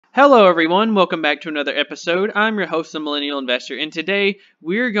Hello, everyone. Welcome back to another episode. I'm your host, the Millennial Investor, and today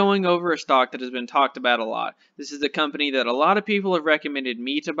we're going over a stock that has been talked about a lot. This is a company that a lot of people have recommended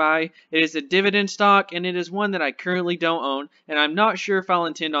me to buy. It is a dividend stock, and it is one that I currently don't own, and I'm not sure if I'll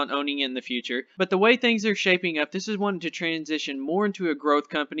intend on owning it in the future. But the way things are shaping up, this is one to transition more into a growth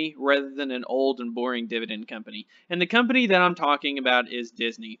company rather than an old and boring dividend company. And the company that I'm talking about is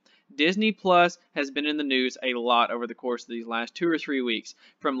Disney. Disney Plus has been in the news a lot over the course of these last 2 or 3 weeks,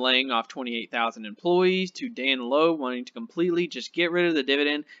 from laying off 28,000 employees to Dan Lowe wanting to completely just get rid of the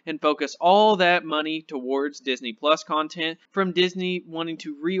dividend and focus all that money towards Disney Plus content, from Disney wanting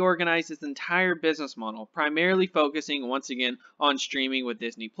to reorganize its entire business model, primarily focusing once again on streaming with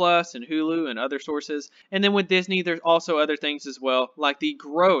Disney Plus and Hulu and other sources. And then with Disney, there's also other things as well, like the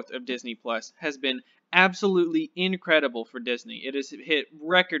growth of Disney Plus has been absolutely incredible for Disney. It has hit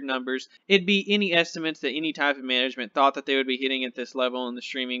record numbers. It'd be any estimates that any type of management thought that they would be hitting at this level in the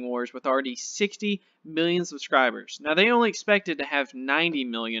streaming wars, with already 60 million subscribers. Now, they only expected to have 90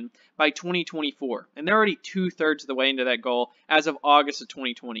 million by 2024, and they're already 2/3 of the way into that goal as of August of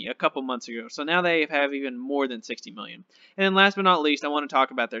 2020, a couple months ago. So now they have even more than 60 million. And then last but not least, I want to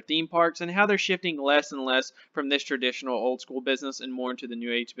talk about their theme parks and how they're shifting less and less from this traditional old school business and more into the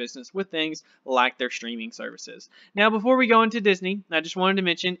new age business with things like their streaming services. Now, before we go into Disney, I just wanted to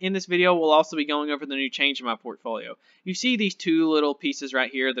mention in this video we'll also be going over the new change in my portfolio. You see these two little pieces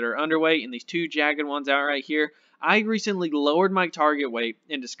right here that are underweight and these two jagged ones out right here. I recently lowered my target weight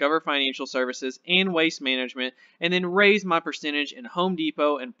in Discover Financial Services and Waste Management, and then raised my percentage in Home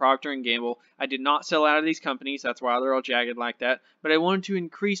Depot and Procter & Gamble. I did not sell out of these companies, that's why they're all jagged like that, but I wanted to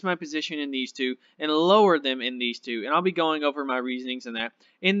increase my position in these two and lower them in these two, and I'll be going over my reasonings in that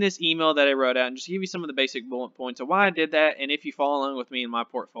in this email that I wrote out, and just give you some of the basic bullet points of why I did that, and if you follow along with me in my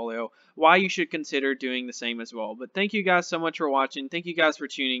portfolio, why you should consider doing the same as well. But thank you guys so much for watching. Thank you guys for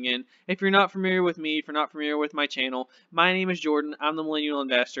tuning in. If you're not familiar with me, if you're not familiar with my channel, my name is Jordan. I'm the Millennial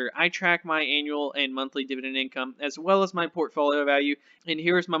Investor. I track my annual and monthly dividend income as well as my portfolio value, and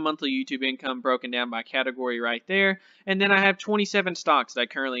here's my monthly YouTube income broken down by category right there. And then I have 27 stocks that I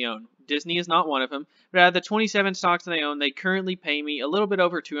currently own. Disney is not one of them, but out of the 27 stocks that I own, they currently pay me a little bit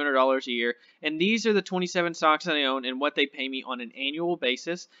over $200 a year, and these are the 27 stocks that I own and what they pay me on an annual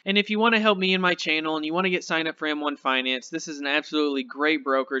basis. And if you want to help me and my channel and you want to get signed up for M1 Finance, this is an absolutely great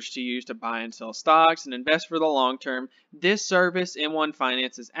brokerage to use to buy and sell stocks and invest for the long term. This service, M1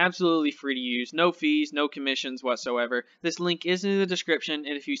 Finance, is absolutely free to use, no fees, no commissions whatsoever. This link is in the description,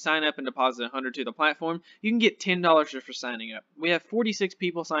 and if you sign up and deposit $100 to the platform, you can get $10 just for signing up. We have 46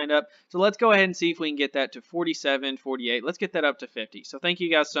 people signed up, so let's go ahead and see if we can get that to 47, 48. Let's get that up to 50. So thank you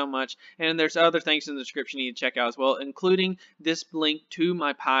guys so much. And there's other things in the description you need to check out as well, including this link to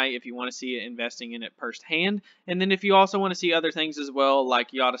my pie if you want to see it investing in it firsthand. And then if you also want to see other things as well,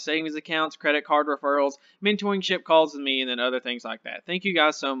 like Yada savings accounts, credit card referrals, mentorship calls with me, and then other things like that. Thank you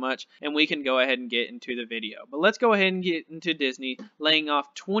guys so much, and we can go ahead and get into the video. But let's go ahead and get into Disney laying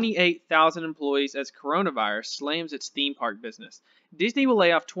off 28,000 employees as coronavirus slams its theme park business. Disney will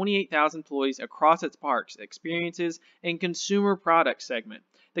lay off 28,000 employees across its parks, experiences, and consumer products segment.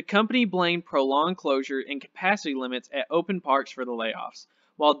 The company blamed prolonged closure and capacity limits at open parks for the layoffs.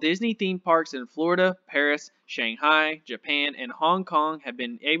 While Disney theme parks in Florida, Paris, Shanghai, Japan, and Hong Kong have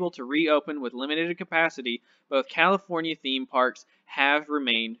been able to reopen with limited capacity, both California theme parks have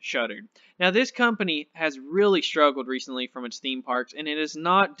remained shuttered. Now, this company has really struggled recently from its theme parks, and it is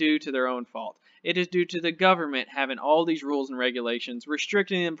not due to their own fault. It is due to the government having all these rules and regulations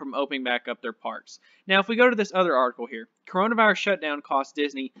restricting them from opening back up their parks. Now, if we go to this other article here, coronavirus shutdown cost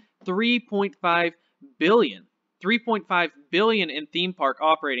Disney $3.5 billion in theme park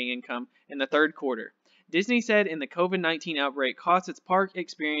operating income in the third quarter. Disney said in the COVID-19 outbreak cost its park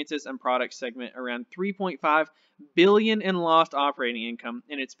experiences and products segment around $3.5 billion in lost operating income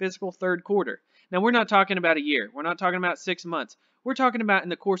in its fiscal third quarter. Now, we're not talking about a year. We're not talking about 6 months. We're talking about in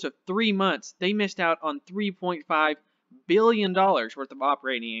the course of 3 months, they missed out on $3.5 billion worth of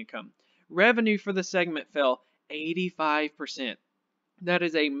operating income. Revenue for the segment fell 85%. That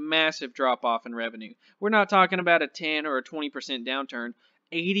is a massive drop-off in revenue. We're not talking about a 10 or a 20% downturn,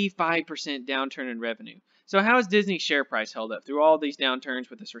 85% downturn in revenue. So how has Disney's share price held up through all these downturns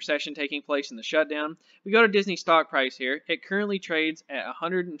with this recession taking place and the shutdown? We go to Disney's stock price here. It currently trades at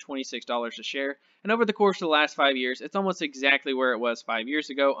 $126 a share, and over the course of the last 5 years, it's almost exactly where it was 5 years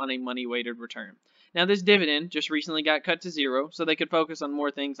ago on a money-weighted return. Now, this dividend just recently got cut to zero, so they could focus on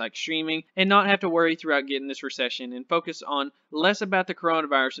more things like streaming and not have to worry throughout getting this recession, and focus on less about the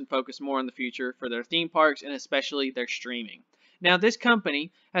coronavirus and focus more on the future for their theme parks and especially their streaming. Now, this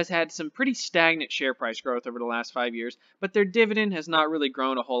company has had some pretty stagnant share price growth over the last 5 years, but their dividend has not really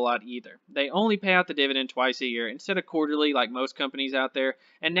grown a whole lot either. They only pay out the dividend twice a year instead of quarterly like most companies out there,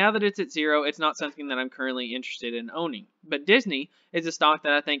 and now that it's at zero, it's not something that I'm currently interested in owning. But Disney is a stock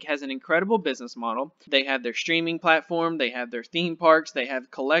that I think has an incredible business model. They have their streaming platform, they have their theme parks, they have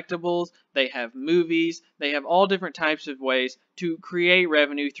collectibles, they have movies, they have all different types of ways to create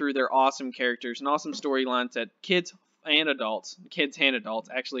revenue through their awesome characters and awesome storylines that kids and adults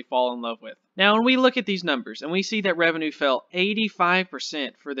actually fall in love with. Now, when we look at these numbers and we see that revenue fell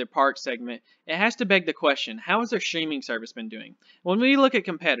 85% for their park segment, it has to beg the question, how has their streaming service been doing? When we look at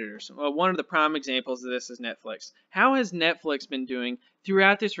competitors, one of the prime examples of this is Netflix. How has Netflix been doing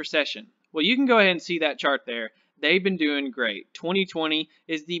throughout this recession? Well, you can go ahead and see that chart there. They've been doing great. 2020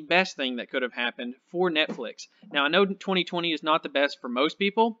 is the best thing that could have happened for Netflix. Now, I know 2020 is not the best for most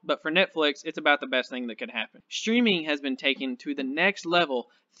people, but for Netflix, it's about the best thing that could happen. Streaming has been taken to the next level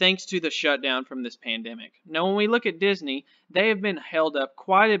thanks to the shutdown from this pandemic. Now, when we look at Disney, they have been held up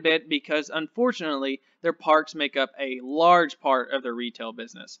quite a bit because, unfortunately, their parks make up a large part of their retail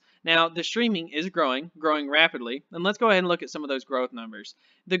business. Now, the streaming is growing rapidly, and let's go ahead and look at some of those growth numbers.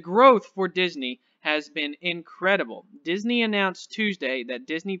 The growth for Disney has been incredible. Disney announced Tuesday that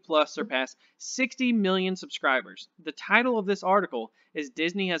Disney Plus surpassed 60 million subscribers. The title of this article is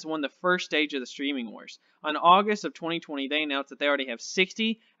Disney has won the first stage of the streaming wars. On August of 2020, they announced that they already have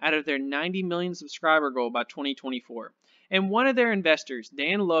 60 out of their 90 million subscriber goal by 2024. And one of their investors,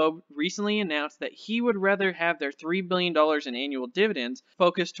 Dan Loeb, recently announced that he would rather have their $3 billion in annual dividends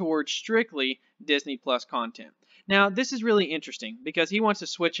focused towards strictly Disney Plus content. Now, this is really interesting because he wants to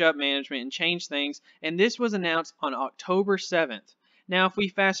switch up management and change things, and this was announced on October 7th. Now, if we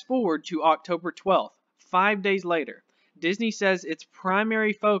fast forward to October 12th, 5 days later, Disney says its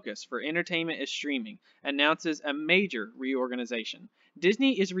primary focus for entertainment is streaming, announces a major reorganization.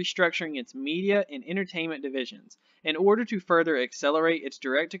 Disney is restructuring its media and entertainment divisions. In order to further accelerate its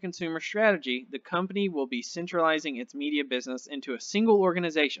direct-to-consumer strategy, the company will be centralizing its media business into a single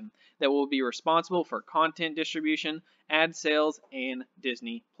organization that will be responsible for content distribution, ad sales, and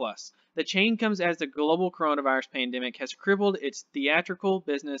Disney Plus. The change comes as the global coronavirus pandemic has crippled its theatrical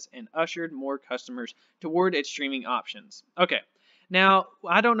business and ushered more customers toward its streaming options. Okay. Now,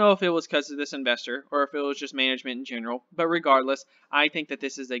 I don't know if it was because of this investor or if it was just management in general, but regardless, I think that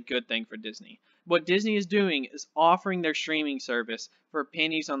this is a good thing for Disney. What Disney is doing is offering their streaming service for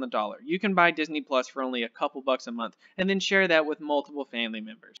pennies on the dollar. You can buy Disney Plus for only a couple bucks a month and then share that with multiple family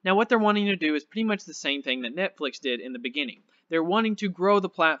members. Now, what they're wanting to do is pretty much the same thing that Netflix did in the beginning. They're wanting to grow the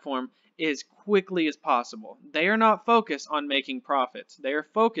platform as quickly as possible. They are not focused on making profits. They are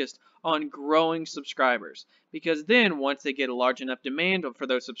focused on growing subscribers, because then once they get a large enough demand for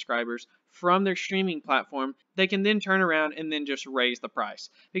those subscribers from their streaming platform, they can then turn around and then just raise the price.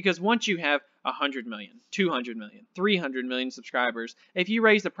 Because once you have 100 million, 200 million, 300 million subscribers, if you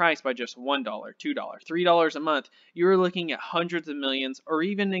raise the price by just $1, $2, $3 a month, you're looking at hundreds of millions, or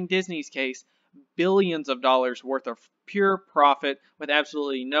even in Disney's case, billions of dollars worth of pure profit with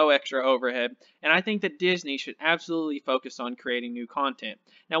absolutely no extra overhead. And I think that Disney should absolutely focus on creating new content.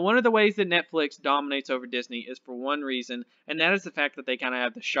 Now, one of the ways that Netflix dominates over Disney is for one reason, and that is the fact that they kind of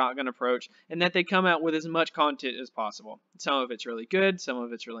have the shotgun approach and that they come out with as much content as possible. Some of it's really good, some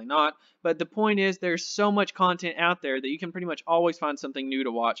of it's really not. But the point is, there's so much content out there that you can pretty much always find something new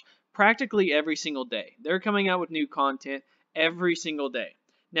to watch practically every single day. They're coming out with new content every single day.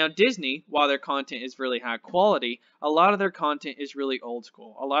 Now, Disney, while their content is really high quality, a lot of their content is really old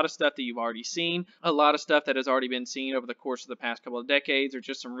school. A lot of stuff that you've already seen, a lot of stuff that has already been seen over the course of the past couple of decades, or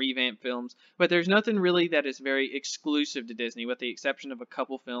just some revamped films. But there's nothing really that is very exclusive to Disney, with the exception of a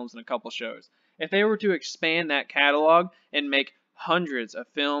couple films and a couple shows. If they were to expand that catalog and make hundreds of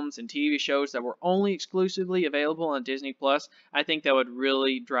films and TV shows that were only exclusively available on Disney Plus, I think that would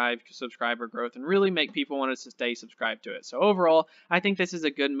really drive subscriber growth and really make people want to stay subscribed to it. So overall, I think this is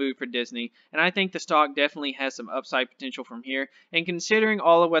a good move for Disney, and I think the stock definitely has some upside potential from here. And considering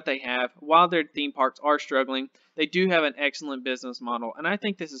all of what they have, while their theme parks are struggling, they do have an excellent business model, and I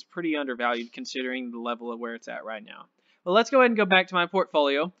think this is pretty undervalued considering the level of where it's at right now. Well, let's go ahead and go back to my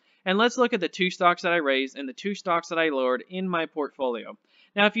portfolio. And let's look at the two stocks that I raised and the two stocks that I lowered in my portfolio.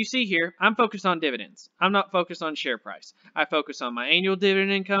 Now, if you see here, I'm focused on dividends. I'm not focused on share price. I focus on my annual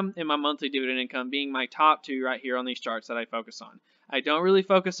dividend income and my monthly dividend income being my top two right here on these charts that I focus on. I don't really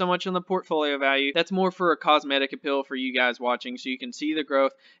focus so much on the portfolio value. That's more for a cosmetic appeal for you guys watching so you can see the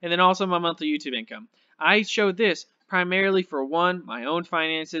growth, and then also my monthly YouTube income. I show this primarily for one, my own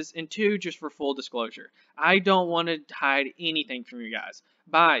finances, and two, just for full disclosure. I don't want to hide anything from you guys.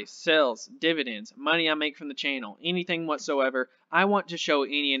 Buys, sells, dividends, money I make from the channel, anything whatsoever. I want to show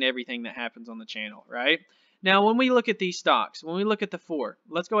any and everything that happens on the channel, right? Now, when we look at these stocks, when we look at the four,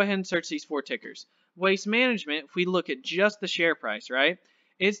 let's go ahead and search these four tickers. Waste Management, if we look at just the share price, right?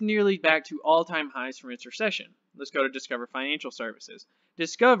 It's nearly back to all-time highs from its recession. Let's go to Discover Financial Services.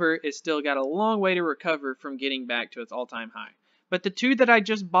 Discover is still got a long way to recover from getting back to its all-time high. But the two that I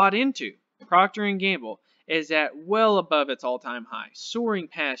just bought into, Procter & Gamble, is at well above its all-time high, soaring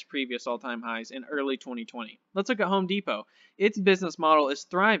past previous all-time highs in early 2020. Let's look at Home Depot. Its business model is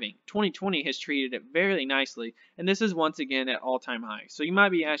thriving. 2020 has treated it very nicely, and this is once again at all-time highs. So you might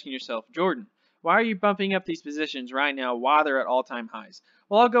be asking yourself, Jordan, why are you bumping up these positions right now while they're at all-time highs?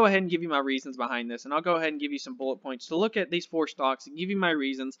 Well, I'll go ahead and give you my reasons behind this, and I'll go ahead and give you some bullet points to look at these four stocks and give you my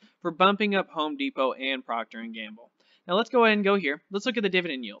reasons for bumping up Home Depot and Procter & Gamble. Now let's go ahead and go here. Let's look at the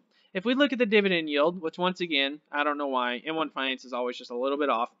dividend yield. If we look at the dividend yield, which once again, I don't know why, M1 Finance is always just a little bit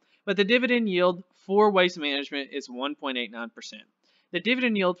off, but the dividend yield for Waste Management is 1.89%. The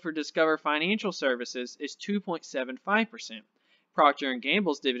dividend yield for Discover Financial Services is 2.75%. Procter &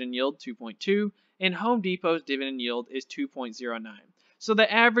 Gamble's dividend yield 2.2, and Home Depot's dividend yield is 2.09. So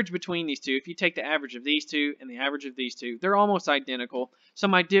the average between these two, if you take the average of these two and the average of these two, they're almost identical. So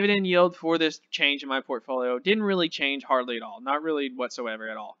my dividend yield for this change in my portfolio didn't really change hardly at all, not really whatsoever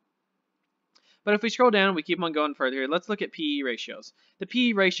at all. But if we scroll down and we keep on going further here, let's look at PE ratios. The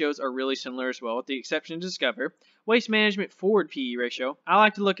PE ratios are really similar as well, with the exception of Discover. Waste Management forward PE ratio. I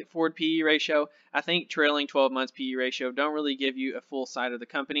like to look at forward PE ratio. I think trailing 12 months PE ratio don't really give you a full sight of the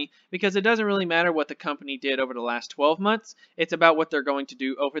company because it doesn't really matter what the company did over the last 12 months. It's about what they're going to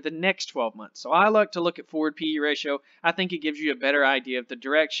do over the next 12 months. So I like to look at forward PE ratio. I think it gives you a better idea of the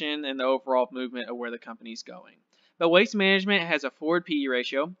direction and the overall movement of where the company's going. But Waste Management has a forward PE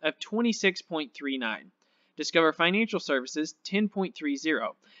ratio of 26.39. Discover Financial Services,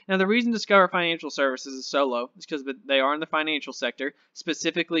 10.30. Now, the reason Discover Financial Services is so low is because they are in the financial sector,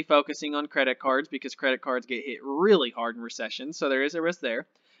 specifically focusing on credit cards because credit cards get hit really hard in recession, so there is a risk there.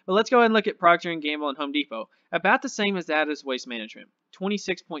 But let's go ahead and look at Procter & Gamble and Home Depot. About the same as that as Waste Management,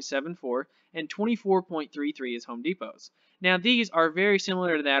 26.74 and 24.33 is Home Depot's. Now, these are very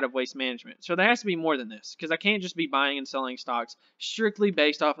similar to that of Waste Management, so there has to be more than this, because I can't just be buying and selling stocks strictly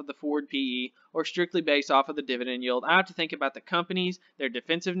based off of the forward PE or strictly based off of the dividend yield. I have to think about the companies, their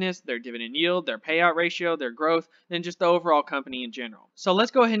defensiveness, their dividend yield, their payout ratio, their growth, and just the overall company in general. So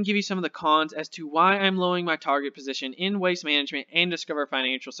let's go ahead and give you some of the cons as to why I'm lowering my target position in Waste Management and Discover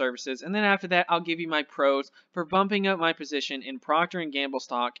Financial Services, and then after that, I'll give you my pros for bumping up my position in Procter & Gamble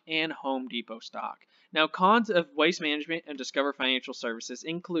stock and Home Depot stock. Now, cons of Waste Management and Discover Financial Services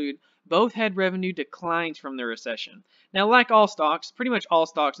include both had revenue declines from the recession. Now, like all stocks, pretty much all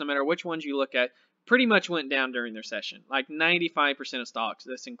stocks, no matter which ones you look at, pretty much went down during the recession, like 95% of stocks.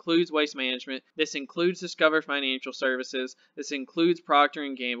 This includes Waste Management, this includes Discover Financial Services, this includes Procter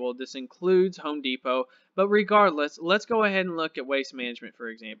 & Gamble, this includes Home Depot, but regardless, let's go ahead and look at Waste Management, for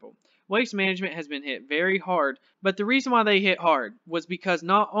example. Waste Management has been hit very hard, but the reason why they hit hard was because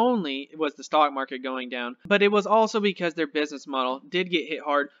not only was the stock market going down, but it was also because their business model did get hit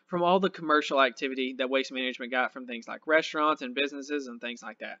hard from all the commercial activity that Waste Management got from things like restaurants and businesses and things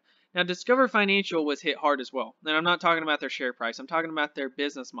like that. Now, Discover Financial was hit hard as well. And I'm not talking about their share price. I'm talking about their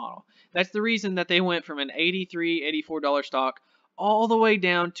business model. That's the reason that they went from an $83, $84 stock all the way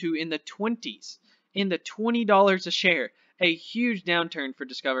down to in the 20s, in the $20 a share. A huge downturn for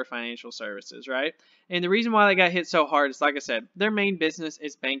Discover Financial Services, right? And the reason why they got hit so hard is, like I said, their main business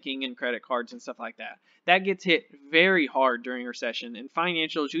is banking and credit cards and stuff like that. That gets hit very hard during recession, and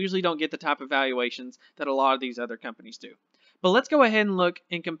financials usually don't get the type of valuations that a lot of these other companies do. But let's go ahead and look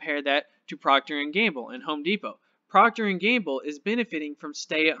and compare that to Procter & Gamble and Home Depot. Procter & Gamble is benefiting from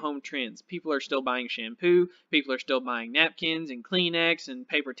stay-at-home trends. People are still buying shampoo, people are still buying napkins and Kleenex and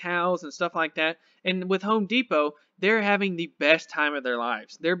paper towels and stuff like that. And with Home Depot, they're having the best time of their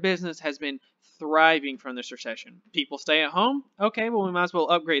lives. Their business has been thriving from this recession. People stay at home? Okay, well, we might as well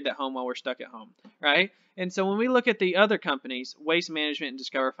upgrade that home while we're stuck at home, right? And so when we look at the other companies, Waste Management and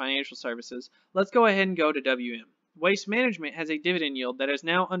Discover Financial Services, let's go ahead and go to WM. Waste Management has a dividend yield that is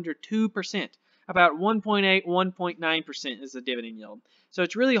now under 2%. About 1.8, 1.9% is the dividend yield. So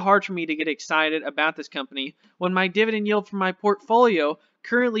it's really hard for me to get excited about this company when my dividend yield from my portfolio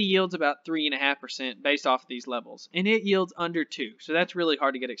currently yields about 3.5% based off of these levels. And it yields under 2. So that's really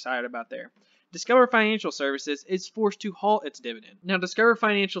hard to get excited about there. Discover Financial Services is forced to halt its dividend. Now, Discover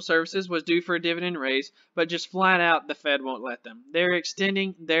Financial Services was due for a dividend raise, but just flat out the Fed won't let them. They're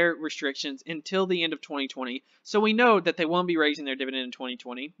extending their restrictions until the end of 2020, so we know that they won't be raising their dividend in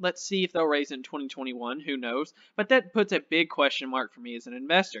 2020. Let's see if they'll raise it in 2021, who knows, but that puts a big question mark for me as an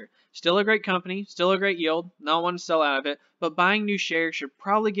investor. Still a great company, still a great yield, not one to sell out of it, but buying new shares should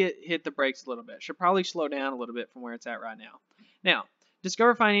probably hit the brakes a little bit, should probably slow down a little bit from where it's at right now. Now,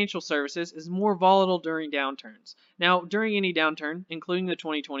 Discover Financial Services is more volatile during downturns. Now, during any downturn, including the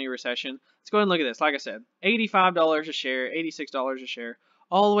 2020 recession, let's go ahead and look at this. Like I said, $85 a share, $86 a share,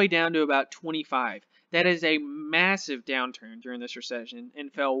 all the way down to about $25. That is a massive downturn during this recession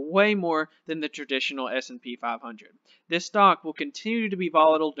and fell way more than the traditional S&P 500. This stock will continue to be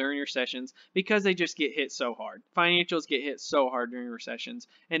volatile during recessions because they just get hit so hard. Financials get hit so hard during recessions,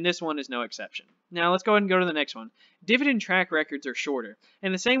 and this one is no exception. Now let's go ahead and go to the next one. Dividend track records are shorter.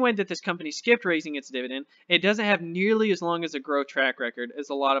 In the same way that this company skipped raising its dividend, it doesn't have nearly as long as a growth track record as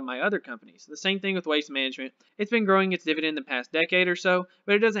a lot of my other companies. The same thing with Waste Management. It's been growing its dividend the past decade or so,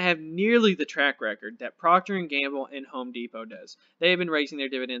 but it doesn't have nearly the track record that Procter & Gamble and Home Depot does. They have been raising their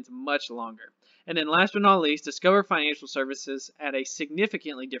dividends much longer. And then last but not least, Discover Financial Services at a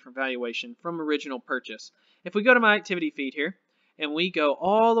significantly different valuation from original purchase. If we go to my activity feed here, and we go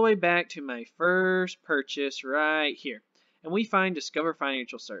all the way back to my first purchase right here, and we find Discover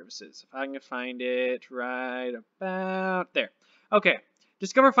Financial Services. If I can find it right about there. Okay,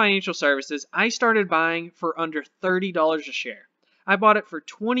 Discover Financial Services, I started buying for under $30 a share. I bought it for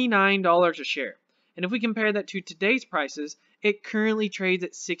 $29 a share. And if we compare that to today's prices, it currently trades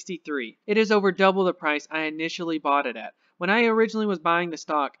at $63. It is over double the price I initially bought it at. When I originally was buying the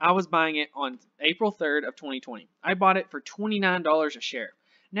stock, I was buying it on April 3rd of 2020. I bought it for $29 a share.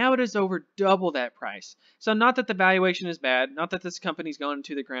 Now it is over double that price. So not that the valuation is bad, not that this company's gone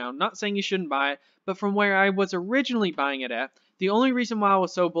to the ground, not saying you shouldn't buy it, but from where I was originally buying it at, the only reason why I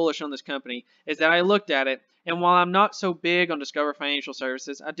was so bullish on this company is that I looked at it, and while I'm not so big on Discover Financial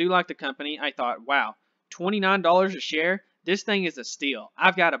Services, I do like the company. I thought, wow, $29 a share? This thing is a steal.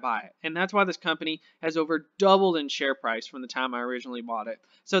 I've got to buy it. And that's why this company has over doubled in share price from the time I originally bought it.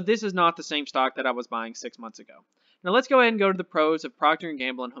 So this is not the same stock that I was buying 6 months ago. Now let's go ahead and go to the pros of Procter &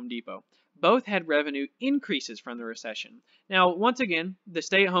 Gamble and Home Depot. Both had revenue increases from the recession. Now, once again, the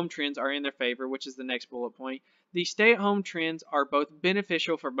stay-at-home trends are in their favor, which is the next bullet point. The stay-at-home trends are both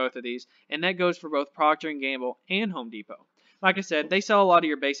beneficial for both of these, and that goes for both Procter & Gamble and Home Depot. Like I said, they sell a lot of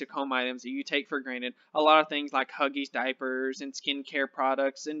your basic home items that you take for granted. A lot of things like Huggies diapers and skincare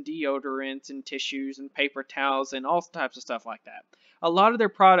products and deodorants and tissues and paper towels and all types of stuff like that. A lot of their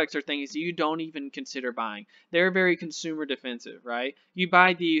products are things that you don't even consider buying. They're very consumer defensive, right? You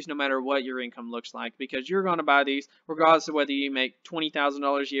buy these no matter what your income looks like because you're going to buy these regardless of whether you make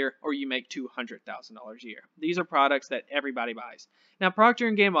 $20,000 a year or you make $200,000 a year. These are products that everybody buys. Now, Procter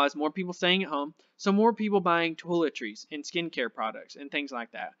 & Gamble has more people staying at home, so more people buying toiletries and skincare products and things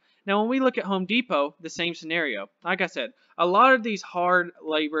like that. Now, when we look at Home Depot, the same scenario. Like I said, a lot of these hard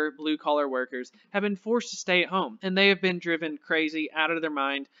labor, blue-collar workers have been forced to stay at home, and they have been driven crazy, out of their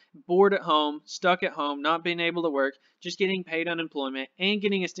mind, bored at home, stuck at home, not being able to work, just getting paid unemployment, and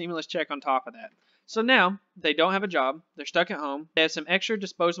getting a stimulus check on top of that. So now, they don't have a job, they're stuck at home, they have some extra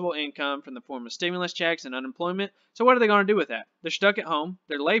disposable income from the form of stimulus checks and unemployment, so what are they going to do with that? They're stuck at home,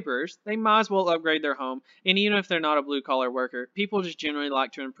 they're laborers, they might as well upgrade their home, and even if they're not a blue-collar worker, people just generally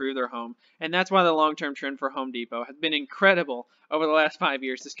like to improve their home, and that's why the long-term trend for Home Depot has been incredible over the last 5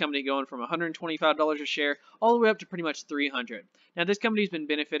 years. This company going from $125 a share all the way up to pretty much $300. Now, this company's been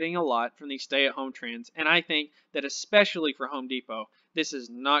benefiting a lot from these stay-at-home trends, and I think that especially for Home Depot, this is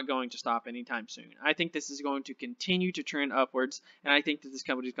not going to stop anytime soon. I think this is going to continue to trend upwards, and I think that this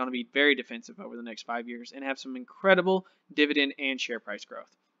company is going to be very defensive over the next 5 years and have some incredible dividend and share price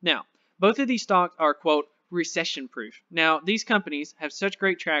growth. Now, both of these stocks are, quote, recession-proof. Now, these companies have such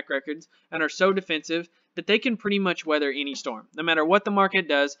great track records and are so defensive that they can pretty much weather any storm. No matter what the market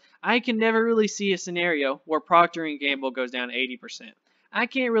does, I can never really see a scenario where Procter & Gamble goes down 80%. I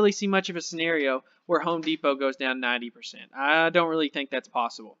can't really see much of a scenario where Home Depot goes down 90%. I don't really think that's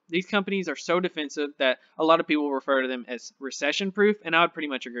possible. These companies are so defensive that a lot of people refer to them as recession-proof, and I would pretty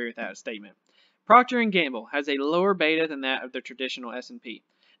much agree with that statement. Procter & Gamble has a lower beta than that of the traditional S&P.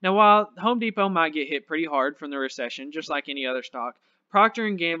 Now, while Home Depot might get hit pretty hard from the recession, just like any other stock, Procter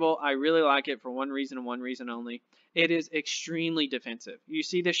 & Gamble, I really like it for one reason and one reason only, it is extremely defensive. You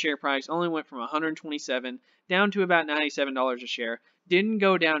see the share price only went from 127 down to about $97 a share. Didn't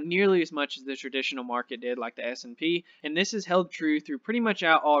go down nearly as much as the traditional market did, like the S&P, and this has held true through pretty much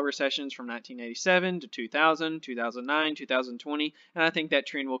out all recessions from 1987 to 2000, 2009, 2020, and I think that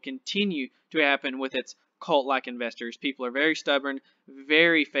trend will continue to happen with its cult-like investors. People are very stubborn,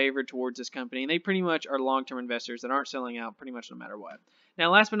 very favored towards this company, and they pretty much are long-term investors that aren't selling out pretty much no matter what.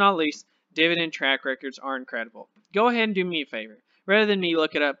 Now, last but not least, dividend track records are incredible. Go ahead and do me a favor. Rather than me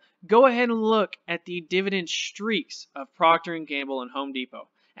look it up, go ahead and look at the dividend streaks of Procter & Gamble and Home Depot.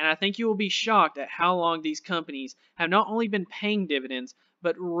 And I think you will be shocked at how long these companies have not only been paying dividends,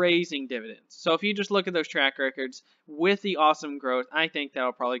 but raising dividends. So if you just look at those track records with the awesome growth, I think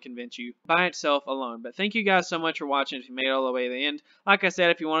that'll probably convince you by itself alone. But thank you guys so much for watching if you made it all the way to the end. Like I said,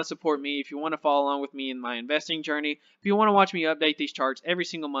 if you want to support me, if you want to follow along with me in my investing journey, if you want to watch me update these charts every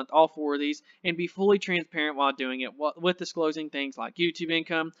single month, all 4 of these, and be fully transparent while doing it with disclosing things like YouTube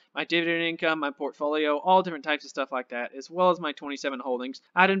income, my dividend income, my portfolio, all different types of stuff like that, as well as my 27 holdings,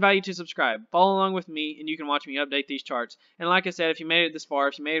 I'd invite you to subscribe. Follow along with me, and you can watch me update these charts. And like I said, if you made it this far,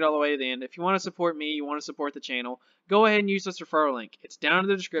 if you made it all the way to the end, if you want to support me, you want to support the channel, go ahead and use this referral link. It's down in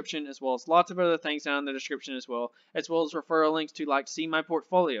the description, as well as lots of other things down in the description as well as referral links to see my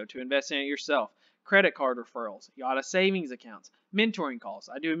portfolio, to invest in it yourself, credit card referrals, YADA savings accounts, mentoring calls.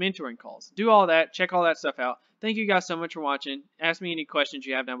 I do mentoring calls. Do all that. Check all that stuff out. Thank you guys so much for watching. Ask me any questions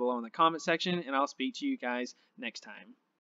you have down below in the comment section, and I'll speak to you guys next time.